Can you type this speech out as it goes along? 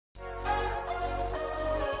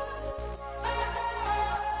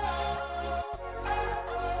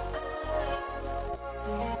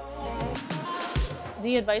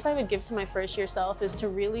The advice I would give to my first year self is to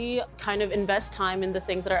really kind of invest time in the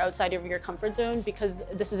things that are outside of your comfort zone, because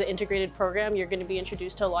this is an integrated program. You're going to be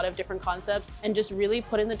introduced to a lot of different concepts, and just really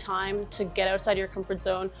put in the time to get outside your comfort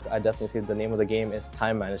zone. I definitely see the name of the game is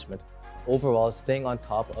time management. Overall, staying on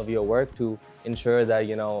top of your work to ensure that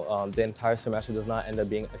the entire semester does not end up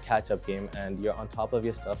being a catch-up game and you're on top of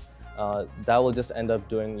your stuff. That will just end up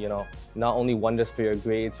doing, not only wonders for your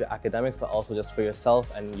grades, your academics, but also just for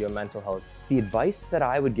yourself and your mental health. The advice that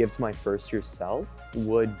I would give to my first year self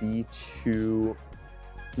would be to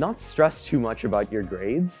not stress too much about your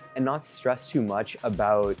grades and not stress too much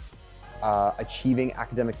about achieving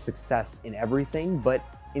academic success in everything, but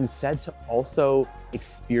instead to also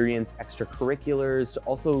experience extracurriculars, to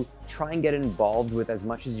also try and get involved with as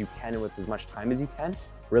much as you can and with as much time as you can.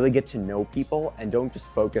 Really get to know people and don't just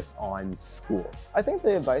focus on school. I think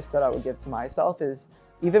the advice that I would give to myself is,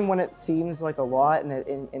 even when it seems like a lot and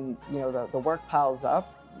the work piles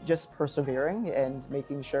up, just persevering and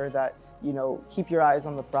making sure that keep your eyes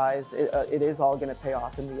on the prize. It is all going to pay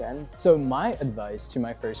off in the end. So my advice to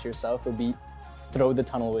my first year self would be throw the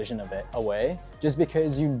tunnel vision of it away, just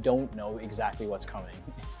because you don't know exactly what's coming.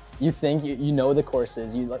 You think you know the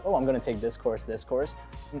courses, you like, oh, I'm going to take this course.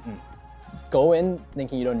 Go in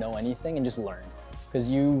thinking you don't know anything and just learn, because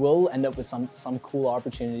you will end up with some cool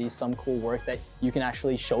opportunities, some cool work that you can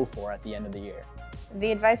actually show for at the end of the year.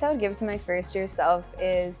 The advice I would give to my first year self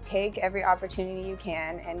is take every opportunity you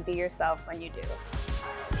can and be yourself when you do.